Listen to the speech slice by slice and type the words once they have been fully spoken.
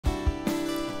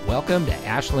Welcome to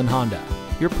Ashland Honda,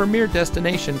 your premier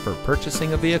destination for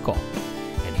purchasing a vehicle.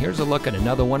 And here's a look at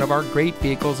another one of our great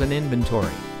vehicles in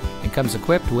inventory. It comes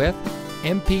equipped with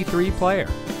MP3 player,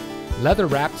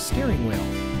 leather-wrapped steering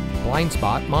wheel, blind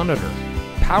spot monitor,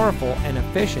 powerful and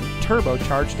efficient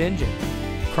turbocharged engine,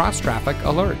 cross-traffic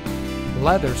alert,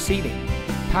 leather seating,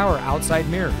 power outside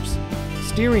mirrors,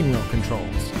 steering wheel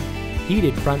controls,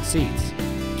 heated front seats,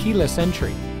 keyless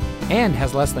entry, and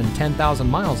has less than 10,000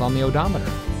 miles on the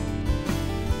odometer.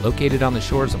 Located on the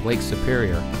shores of Lake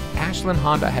Superior, Ashland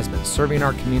Honda has been serving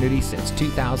our community since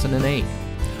 2008.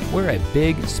 We're a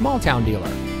big, small-town dealer,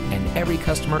 and every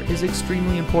customer is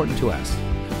extremely important to us.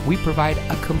 We provide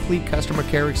a complete customer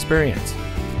care experience.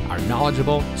 Our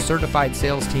knowledgeable, certified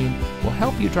sales team will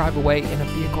help you drive away in a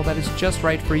vehicle that is just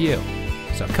right for you.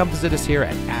 So come visit us here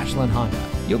at Ashland Honda.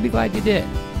 You'll be glad you did.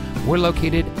 We're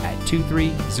located at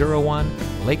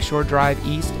 2301 Lakeshore Drive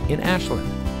East in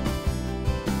Ashland.